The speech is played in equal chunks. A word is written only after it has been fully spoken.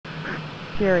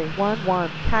Fury 11,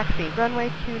 taxi,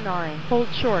 runway 29, hold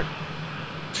short.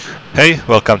 Hey,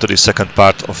 welcome to the second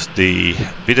part of the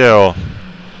video.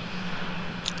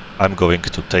 I'm going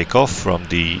to take off from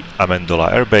the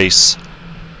Amendola airbase.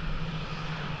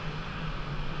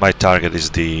 My target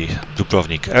is the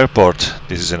Dubrovnik airport.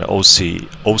 This is an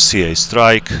OCA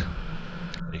strike,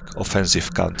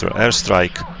 offensive counter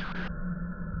airstrike.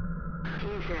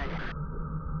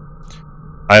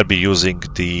 I'll be using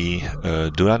the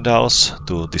Durandals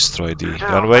to destroy the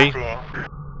runway.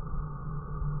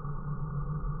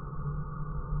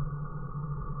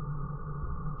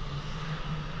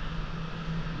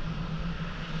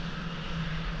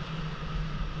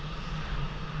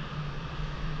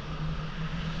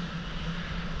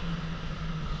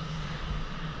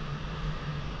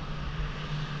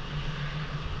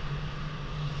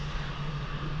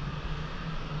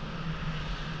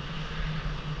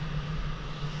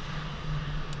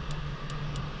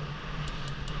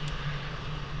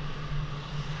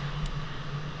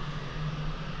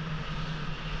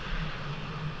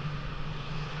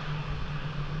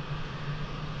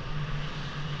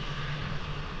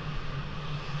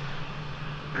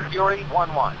 Fury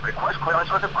 11, request clearance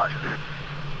for departure.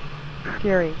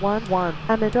 Fury 11,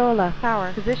 Amendola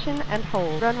Tower, position and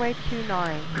hold, runway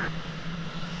 29.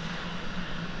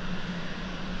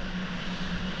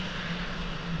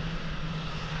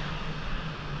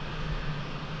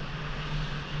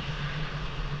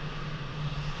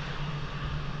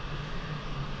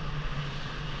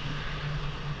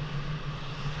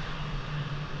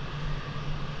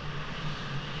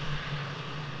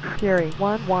 Fury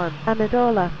 11,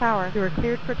 Amendola Tower, you are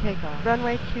cleared for takeoff.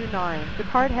 Runway 29,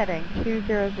 depart heading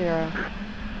 200.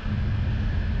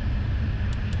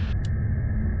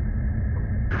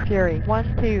 Fury 12,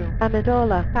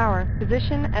 Amendola Tower,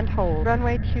 position and hold.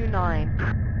 Runway 29.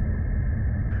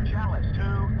 Challenge 2,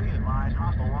 be advised,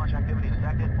 hostile launch activity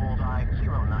detected, bullseye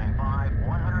 095,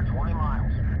 120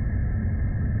 miles.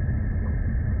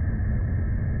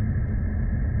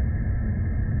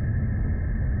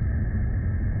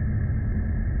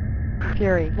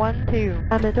 Fury 12,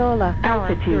 Amendola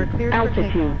Tower, you are cleared for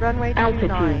takeoff. Runway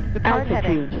 29, depart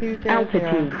heading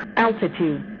 200.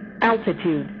 Altitude.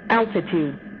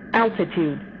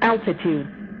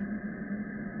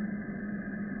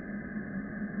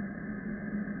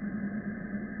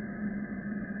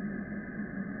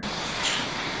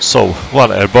 So,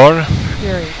 one airborne.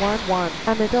 Fury 11,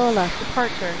 Amendola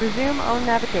departure, resume on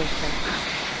navigation.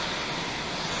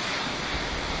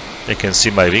 You can see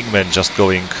my wingman just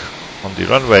going on the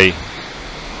runway.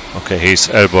 Okay, he's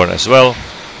airborne as well.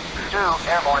 2,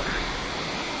 airborne.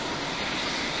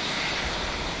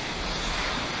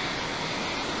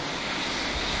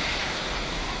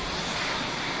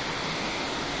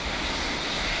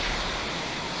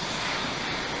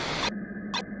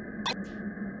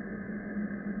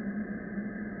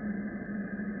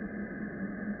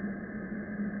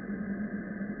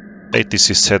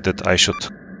 ATC said that I should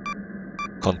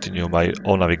continue my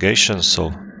own navigation,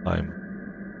 so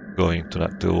I'm going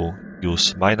to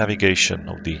use my navigation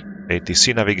of the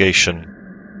ATC navigation.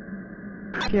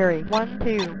 Fury 12,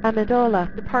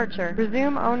 Amendola departure,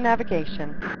 resume on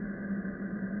navigation.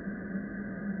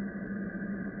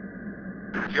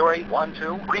 Fury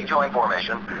 12, rejoin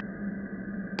formation.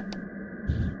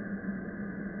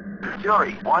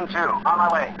 Fury 12, on my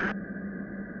way.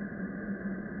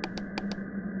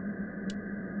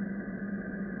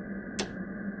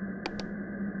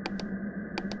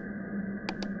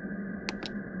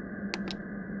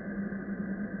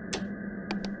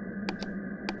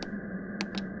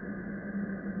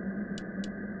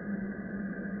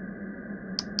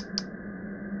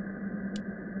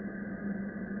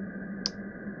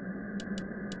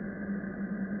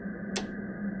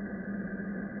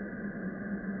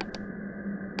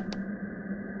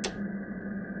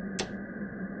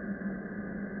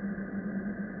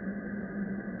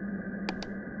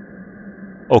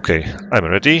 Okay, I'm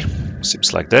ready.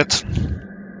 Seems like that.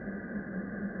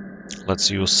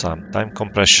 Let's use some time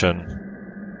compression.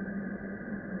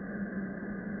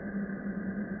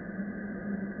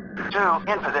 2,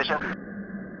 in position.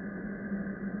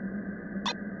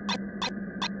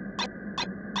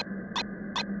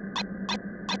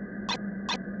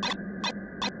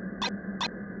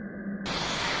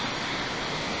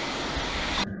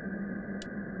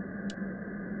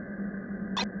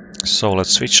 So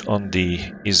let's switch on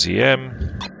the EZM.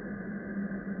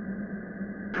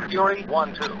 Fury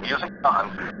 12, music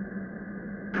on.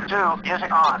 2,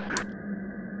 music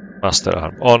on. Master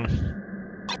arm on.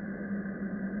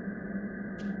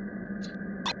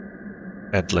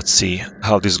 And let's see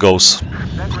how this goes.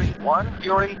 Sentry 1,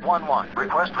 Fury 1-1.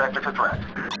 Request vector to threat.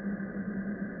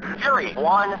 Fury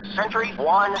 1, Sentry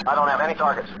 1. I don't have any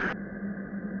targets.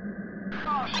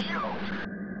 Oh, shoot.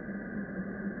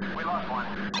 We lost one.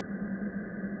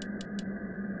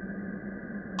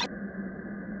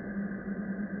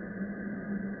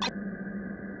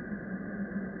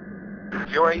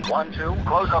 Fury 1-2.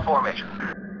 Close up formation.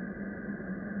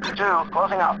 2.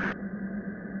 Closing up.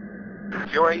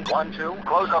 Fury 1-2.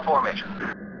 Close up formation.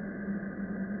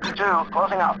 2.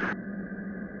 Closing up.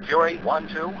 Fury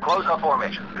 1-2. Close up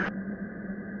formation.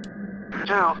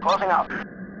 2. Closing up.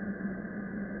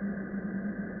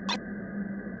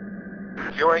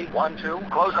 Fury 1-2.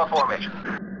 Close up formation.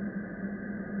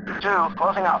 2.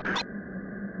 Closing up.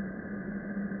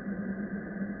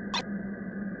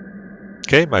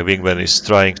 Okay, my wingman is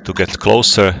trying to get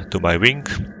closer to my wing.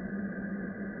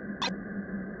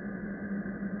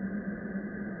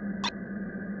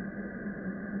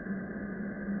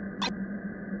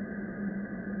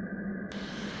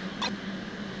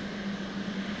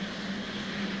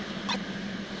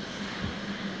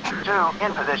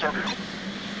 In position.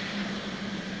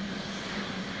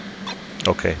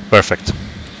 Okay, perfect.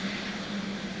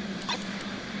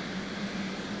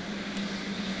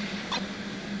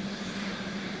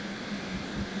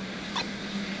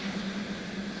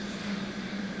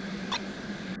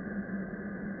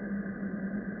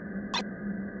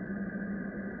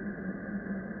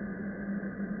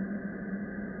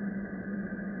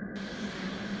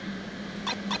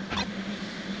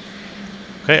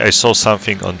 Okay, I saw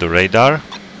something on the radar.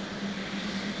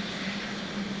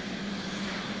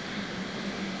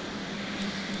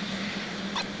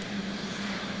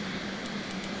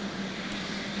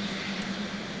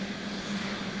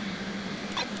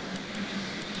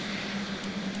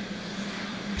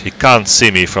 He can't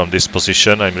see me from this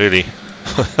position. I'm really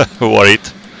worried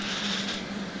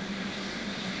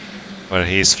where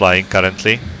he is flying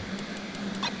currently.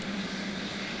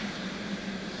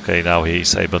 Okay, now he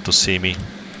is able to see me.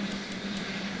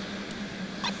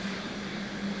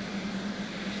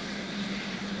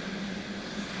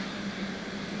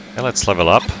 And let's level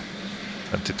up.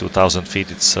 22,000 feet,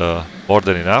 it's more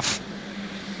than enough.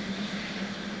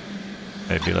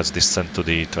 Maybe let's descend to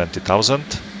the 20,000.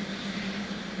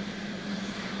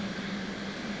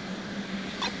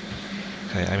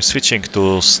 Okay, I'm switching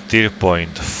to steer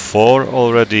point 4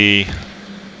 already.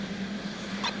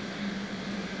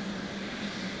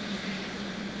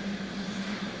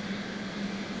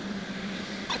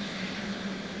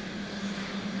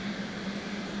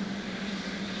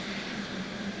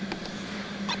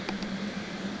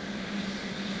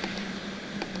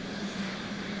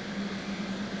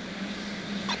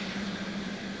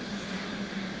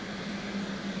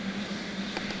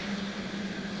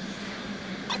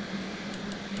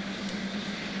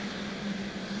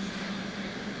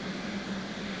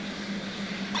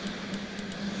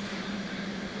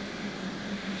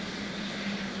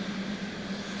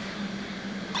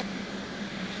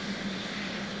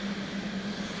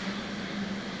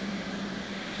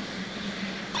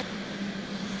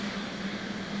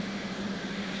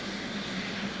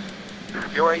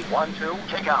 Fury 1-2.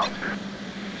 Kick out.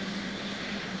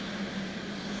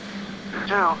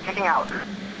 2. Kicking out.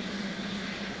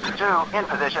 2. In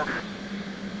position.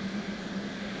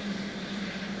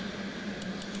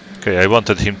 Okay, I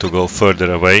wanted him to go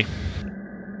further away.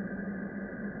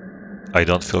 I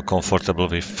don't feel comfortable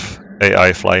with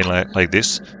AI flying like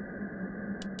this.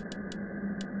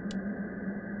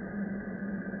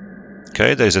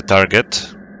 Okay, there is a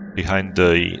target behind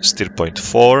the steer point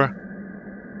 4.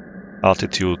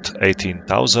 Altitude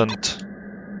 18,000.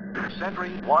 Sentry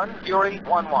 1, Fury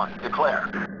 1-1. Declare.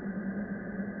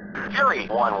 Fury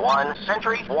 1-1,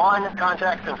 Sentry 1.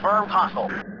 Contact confirmed.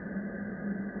 Hostile.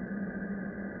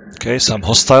 Okay, some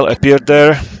hostile appeared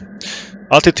there.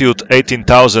 Altitude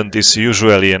 18,000 is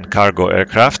usually in cargo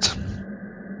aircraft,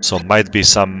 so might be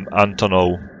some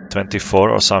Antonov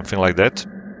 24 or something like that.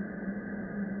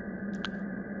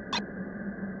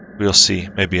 We'll see.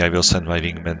 Maybe I will send my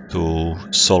wingman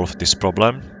to solve this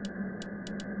problem.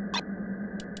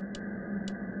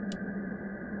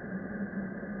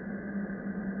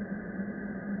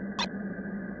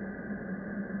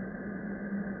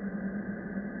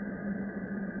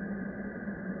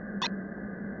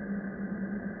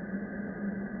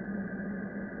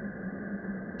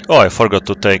 Oh, I forgot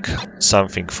to take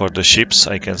something for the ships.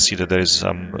 I can see that there is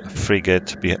some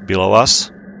frigate below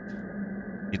us.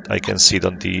 I can see it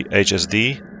on the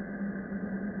HSD.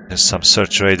 There's some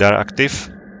search radar active.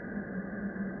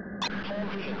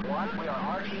 We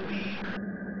are RTV.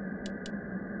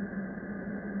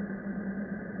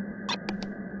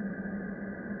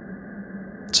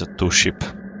 There's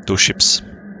two ships.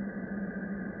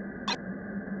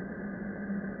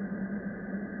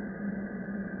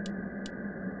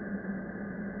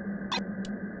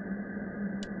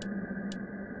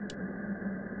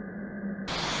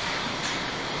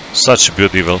 Such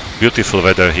beautiful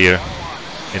weather here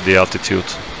in the altitude.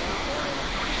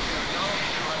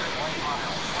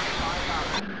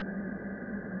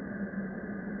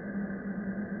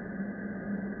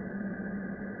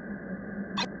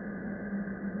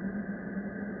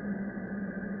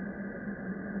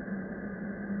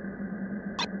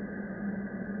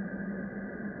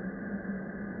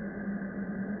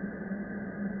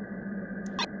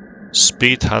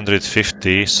 Speed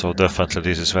 150, so definitely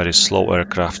this is very slow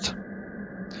aircraft.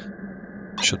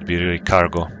 Should be really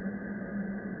cargo.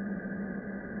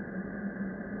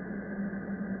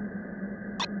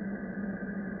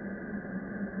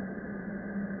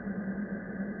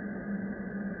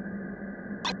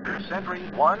 Sentry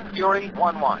 1, Fury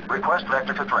 1-1. Request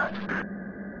vector to threat.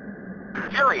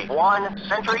 Fury 1,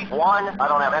 Sentry 1. I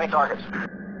don't have any targets.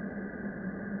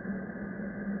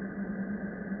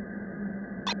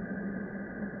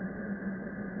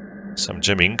 Some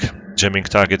jamming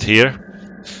target here.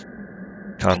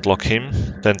 Can't lock him.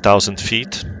 10,000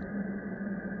 feet.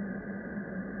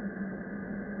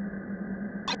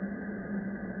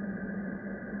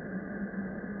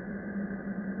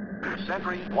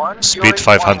 Sentry 1, Speed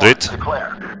 500.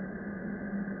 Declare.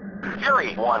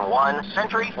 Fury 1-1,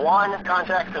 Sentry 1.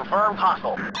 Contact confirmed.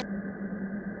 Hostile.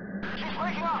 She's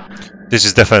waking up. This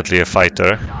is definitely a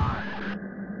fighter.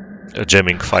 A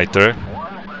jamming fighter.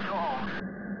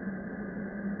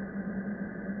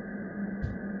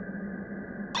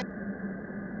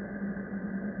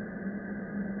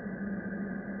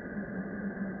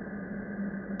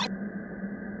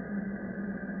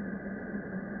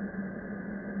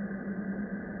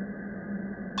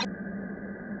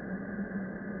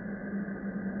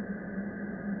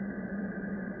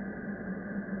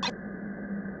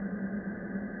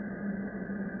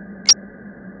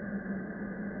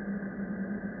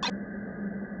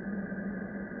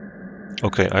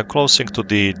 Okay, I'm closing to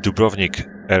the Dubrovnik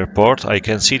airport. I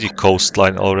can see the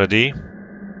coastline already.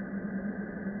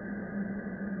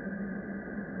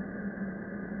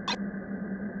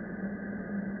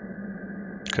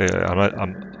 Okay,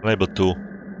 I'm unable to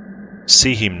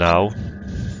see him now.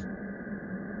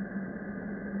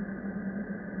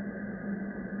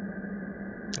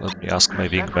 Let me ask my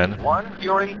wingman. 1,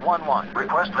 Fury 1-1.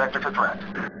 Request vector to threat.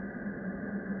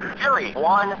 Fury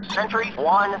 1, Sentry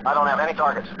 1. I don't have any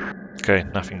targets. Okay,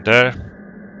 nothing there.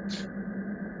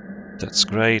 That's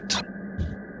great.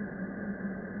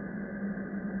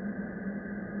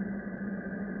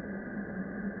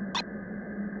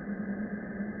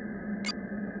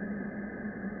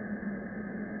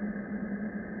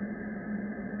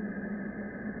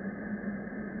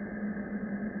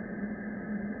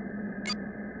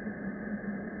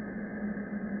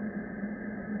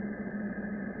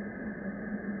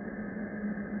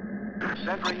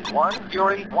 Sentry 1,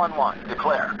 Fury 1-1.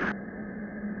 Declare.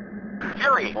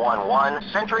 Fury 1-1,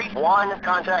 Sentry 1.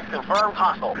 Contact confirmed.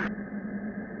 Hostile.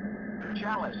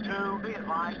 Chalice 2, be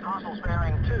advised. Hostile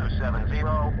bearing 270,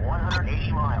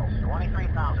 180 miles,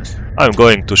 23,000. I'm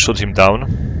going to shoot him down.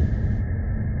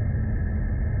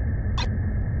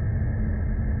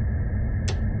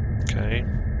 Okay.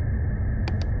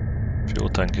 Fuel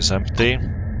tank is empty.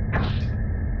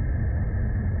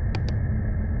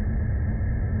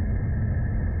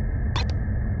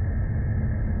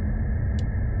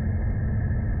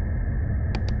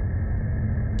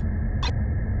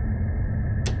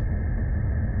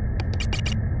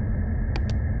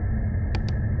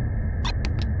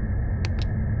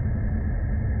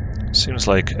 Seems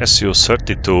like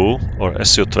Su-32 or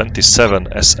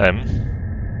Su-27 SM.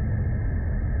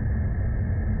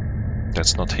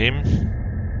 That's not him.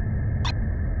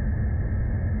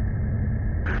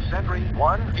 Sentry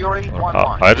 1, Fury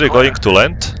 1-1. Are they going to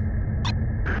land?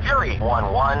 Fury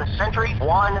 1-1, Sentry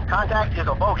 1. Contact is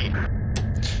a bogey.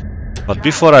 But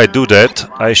before I do that,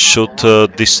 I should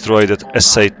destroy that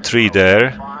SA-3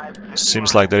 there.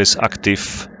 Seems like there is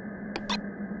active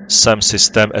SAM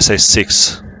system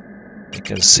SA-6. You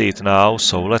can see it now,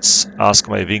 so let's ask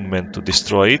my wingman to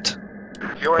destroy it.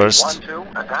 Fury First.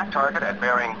 1-2, attack target at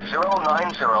bearing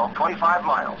 090, 25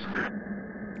 miles.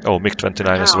 Oh,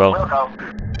 MiG-29 as well.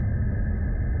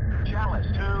 Chalice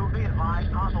 2, be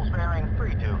advised, hostile bearing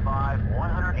 325,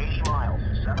 180 miles,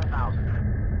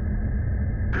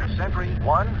 7,000. Sentry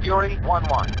 1, Fury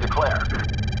 1-1, declare.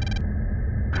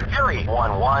 Fury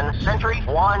 1-1, Sentry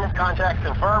 1, contact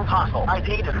confirmed. Hostile.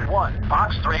 ID is 1,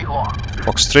 Fox 3 long.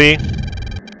 Fox 3.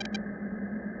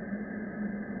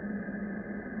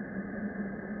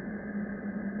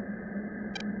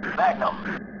 Magnum.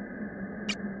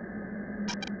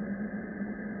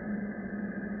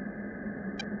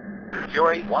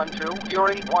 Fury 1-2,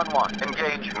 Fury 1-1.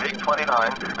 Engage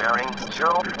MiG-29, bearing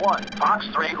 01. Fox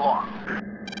 3 long.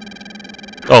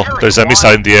 Oh, there's a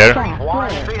missile in the air. Fury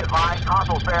 1, be advised,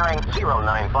 consoles bearing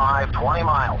 095, 20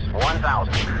 miles,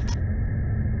 1,000.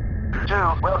 2,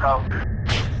 Wilco.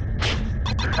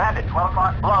 Bandit, 12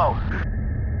 o'clock, blow.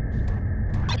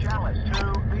 Chalice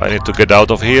 2, I need to get out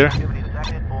of here. activity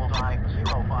detected, bullseye, 050,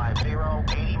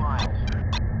 80 miles.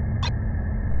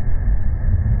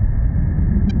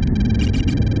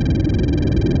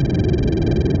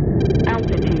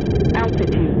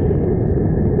 Altitude.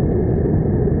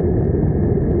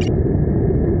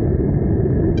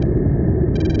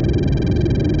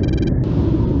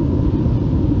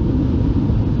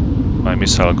 My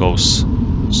missile goes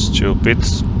stupid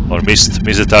or missed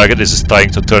the target. This is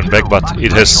trying to turn back, but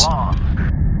it has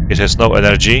no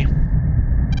energy.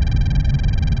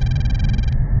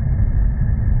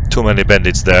 Too many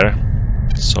bandits there.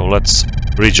 So let's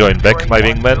rejoin back my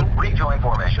wingman. Rejoin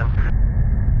formation.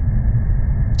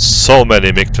 So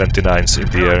many MiG-29s in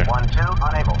the Fury air. 1-2,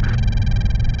 unable.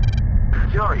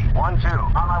 Fury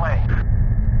 1-2, on my way.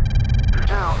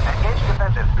 2, engage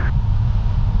defensive.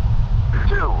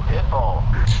 2, hit full.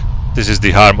 This is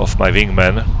the harm of my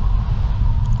wingman.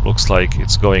 Looks like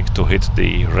it's going to hit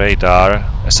the radar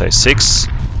SA-6.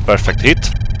 Perfect hit.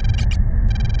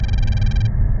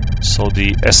 So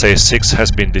the SA-6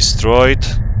 has been destroyed.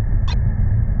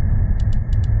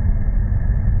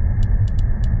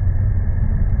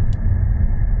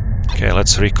 Okay,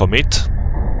 let's recommit.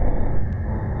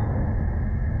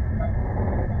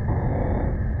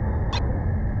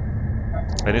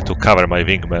 I need to cover my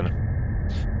wingman.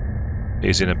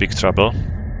 He's in a big trouble.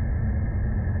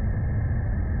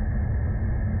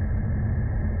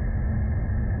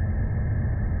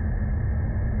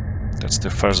 That's the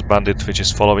first bandit which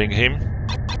is following him.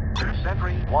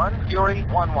 Sentry 1, Fury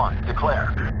 1-1,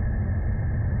 declare.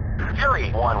 Fury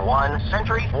 1-1,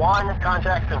 Sentry 1,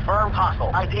 contact confirmed,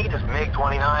 hostile. ID is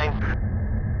MiG-29.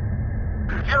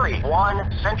 Fury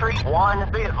 1, Sentry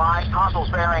 1, be advised, hostiles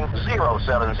bearing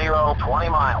 070, 20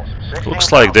 miles. 16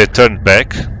 Looks like they turned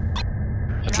back,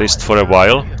 at least for a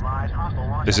while.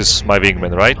 This is my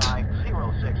wingman, right?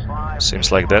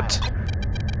 Seems like that.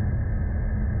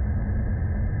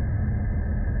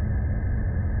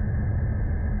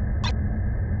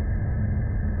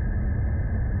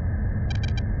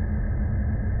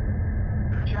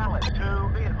 Chalice 2,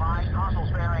 be advised,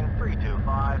 hostiles bearing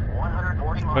 325,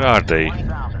 140 miles. Where are they?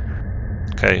 20,000.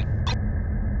 Okay,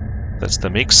 that's the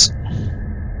mix.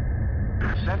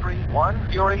 Sentry 1,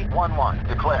 Fury 1-1,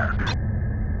 declare.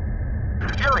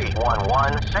 Fury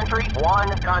 1-1, Sentry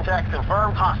 1, contact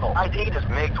confirmed, hostile. ID is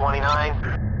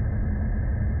MiG-29.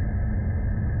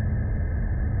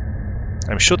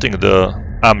 I'm shooting the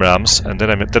AMRAAMs and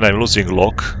then I'm losing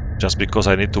lock just because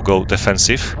I need to go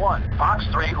defensive. 1, Fox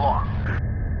 3 long.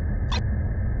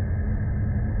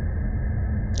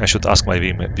 I should ask my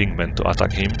wingman to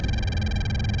attack him.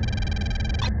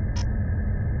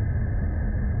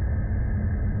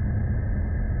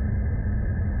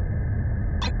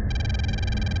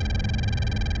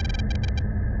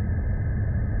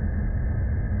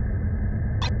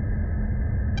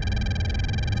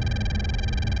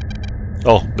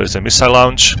 Oh, there's a missile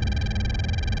launch.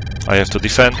 I have to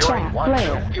defend. Fury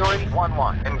 1-2, Fury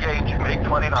 1-1, engage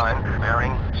MiG-29,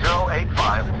 bearing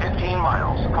 085, 15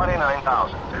 miles,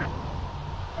 29,000.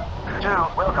 2,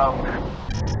 Wilco.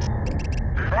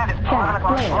 Bandit, 11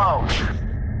 o'clock, slow.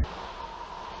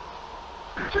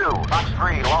 2, Fox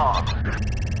 3 long.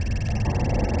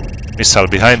 Missile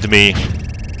behind me.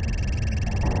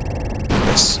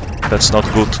 That's not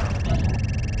good.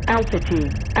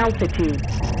 Altitude.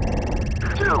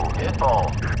 2, hit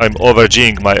full. I'm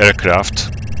over-G'ing my aircraft,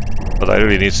 but I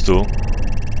really need to.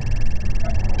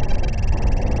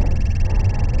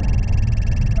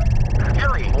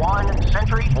 Fury 1,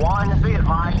 Sentry 1, be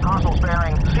advised, hostiles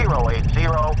bearing 080,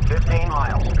 15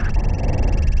 miles.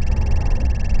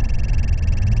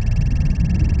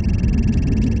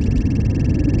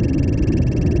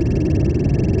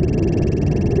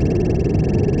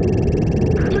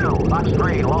 Fox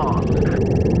 3 long.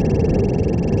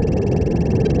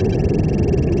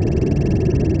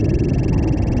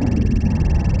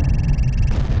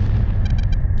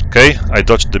 Okay, I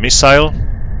dodged the missile.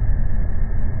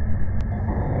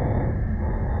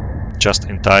 Just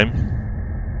in time.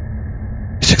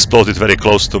 It exploded very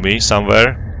close to me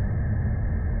somewhere.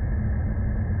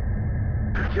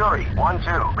 Fury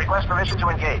 1-2, request permission to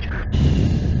engage.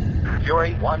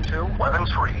 Fury 1-2,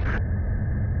 weapons free.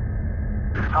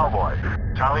 Cowboy,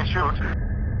 Charlie shoot.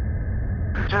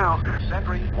 2,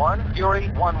 Sentry 1, Fury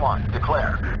 1-1.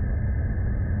 Declare.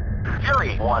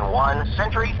 Fury 1-1,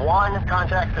 Sentry 1,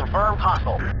 contact confirmed,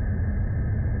 hostile.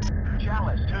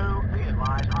 Chalice 2, be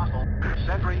advised, hostile.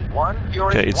 Sentry 1,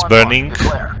 Fury Okay, it's 1-1. burning.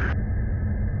 Declare.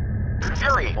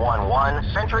 Fury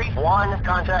 1-1, Sentry 1,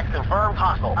 contact confirmed,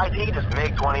 hostile. ID is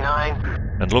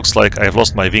MiG-29. And looks like I've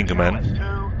lost my wingman.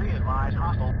 Chalice 2, be advised,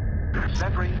 hostile.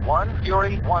 Sentry 1,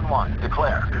 Fury 1-1.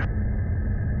 Declare.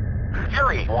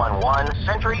 Fury 1-1,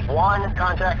 Sentry 1,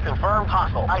 contact confirmed,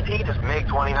 hostile. ID is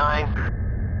MiG-29.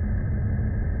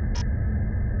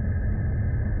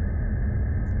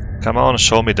 Come on,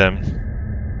 show me them.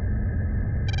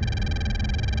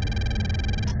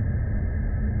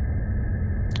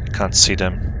 I can't see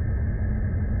them.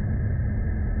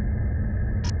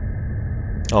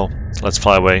 Oh, let's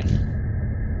fly away.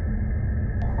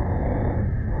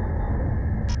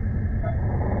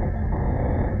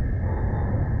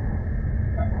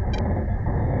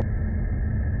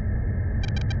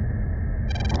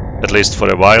 At least for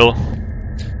a while.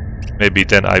 Maybe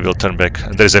then I will turn back.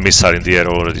 And there's a missile in the air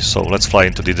already, so let's fly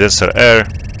into the denser air.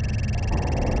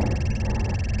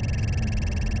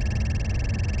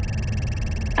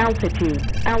 Altitude,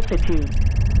 altitude.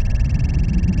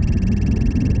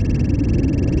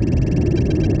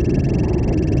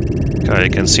 Okay, I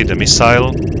can see the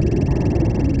missile.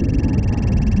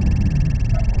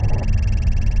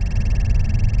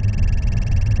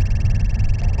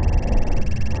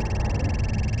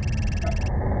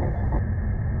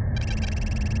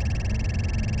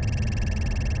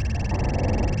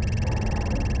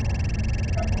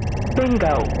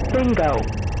 Bingo, bingo.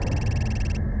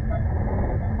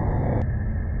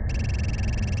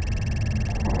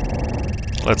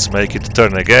 Let's make it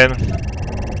turn again.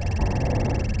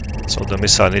 So the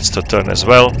missile needs to turn as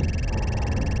well.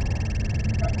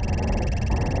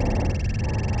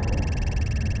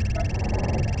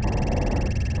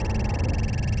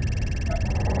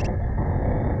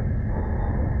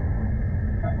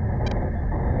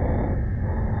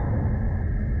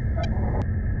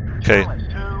 Okay.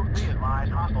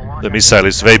 The missile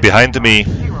is way behind me.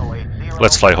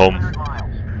 Let's fly home.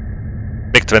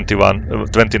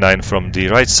 MiG-29 from the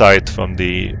right side, from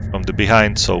the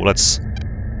behind. So let's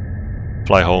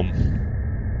fly home.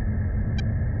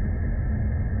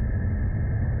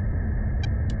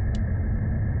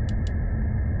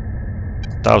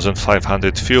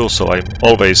 $1,500 fuel, so I'm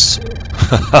always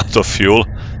out of fuel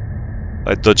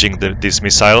by dodging these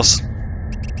missiles.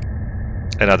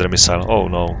 Another missile. Oh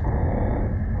no.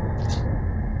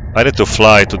 I need to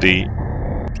fly to the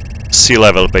sea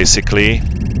level, basically.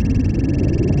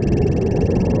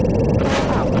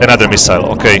 Another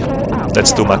missile. Okay,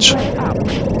 that's too much.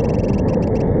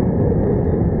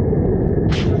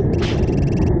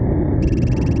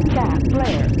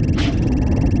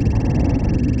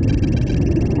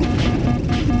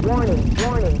 Warning,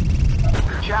 warning.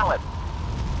 Chalice.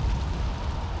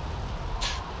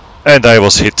 And I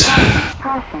was hit.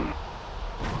 Passing.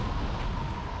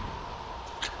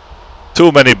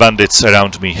 Too many bandits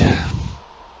around me.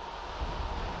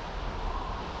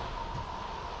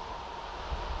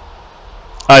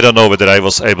 I don't know whether I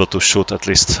was able to shoot at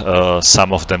least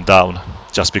some of them down,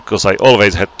 just because I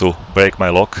always had to break my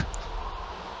lock.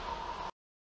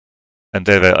 And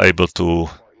they were able to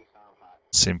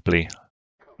simply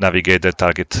navigate their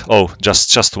target. Oh,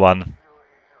 just one.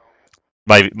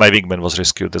 My wingman was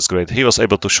rescued, that's great. He was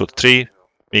able to shoot 3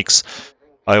 MiGs.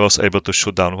 I was able to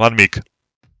shoot down 1 MiG.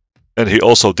 And he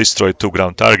also destroyed 2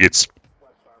 ground targets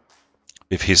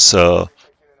with his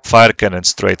fire cannon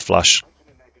straight flush.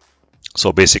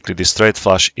 So basically the straight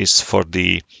flush is for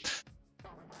the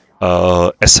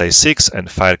SA-6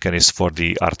 and fire cannon is for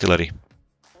the artillery.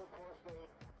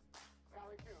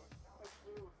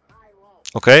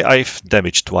 Okay, I've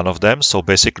damaged one of them. So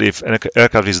basically if an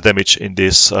aircraft is damaged in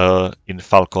this in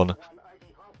Falcon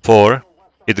 4,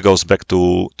 it goes back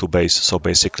to base. So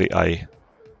basically I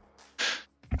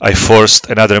forced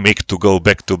another MiG to go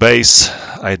back to base.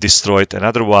 I destroyed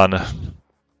another one.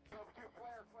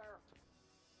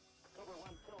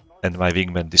 And my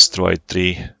wingman destroyed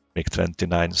 3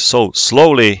 MiG-29. So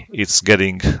slowly it's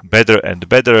getting better and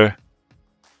better.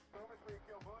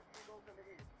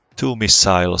 2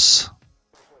 missiles.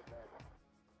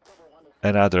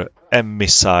 Another M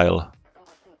missile.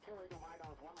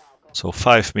 So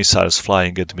 5 missiles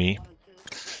flying at me.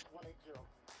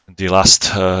 The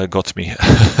last got me.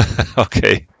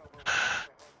 Okay.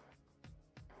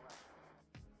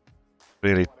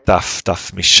 Really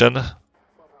tough mission.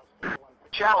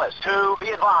 Chalice 2, be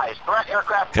advised. Threat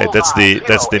aircraft. Okay, that's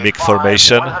the MiG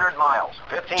formation.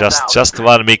 Just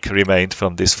 1 MiG remained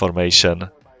from this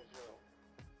formation.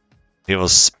 He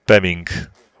was spamming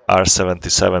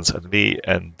R77s at me,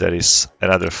 and there is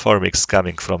another Formix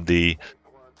coming from the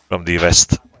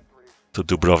west to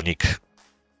Dubrovnik.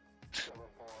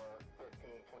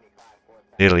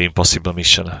 Nearly impossible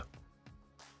mission.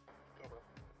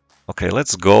 Okay,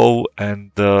 let's go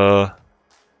and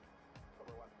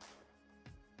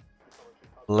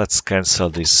let's cancel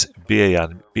this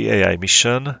BAI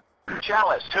mission.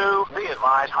 Chalice 2, be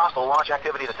advised, hostile launch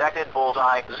activity detected,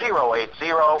 bullseye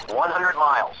 080, 100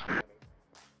 miles.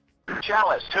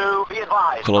 Chalice 2, be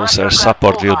advised. Closer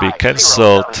support will be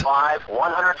cancelled.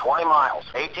 120 miles,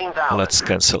 18,000. Let's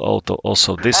cancel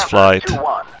also this flight.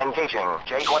 21, engaging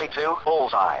J22,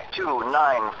 bullseye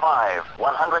 295,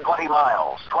 120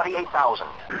 miles, 28,000.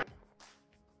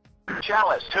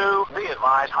 Chalice 2, be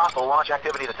advised, hostile launch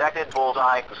activity detected,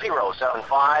 bullseye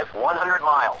 075, 100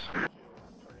 miles.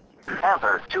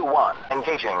 Panther 2-1,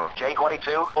 engaging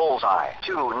J22, bullseye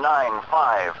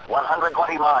 295,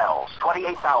 120 miles,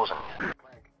 28,000.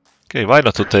 Okay, why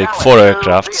not to take 4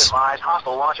 aircrafts?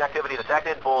 Hostile launch activity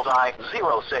detected, bullseye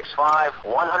 065,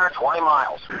 120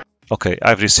 miles. Okay,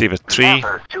 I've received 3.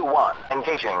 Panther 2-1,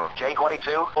 engaging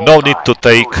J22, No need to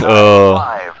take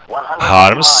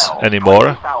harms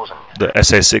anymore. The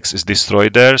SA6 is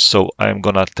destroyed there, so I'm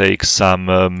gonna take some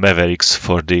Mavericks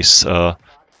for these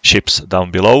ships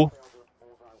down below.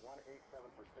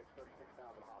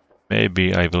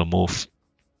 Maybe I will move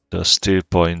the steer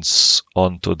points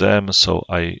onto them, so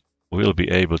I will be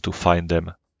able to find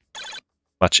them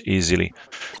much easily.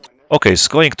 Okay, it's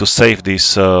going to save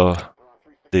this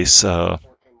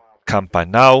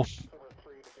campaign now.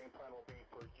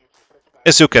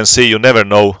 As you can see, you never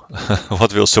know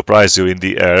what will surprise you in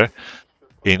the air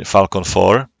in Falcon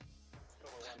 4.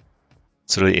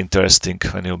 It's really interesting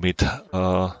when you meet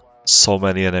so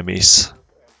many enemies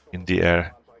in the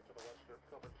air.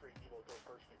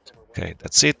 Okay,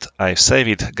 that's it. I save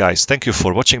it. Guys, thank you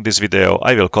for watching this video.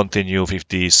 I will continue with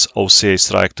this OCA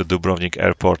strike to Dubrovnik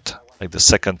airport, like the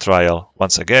second trial,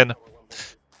 once again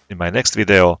in my next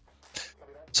video.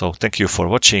 So thank you for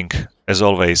watching. As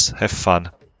always, have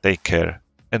fun, take care,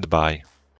 and bye.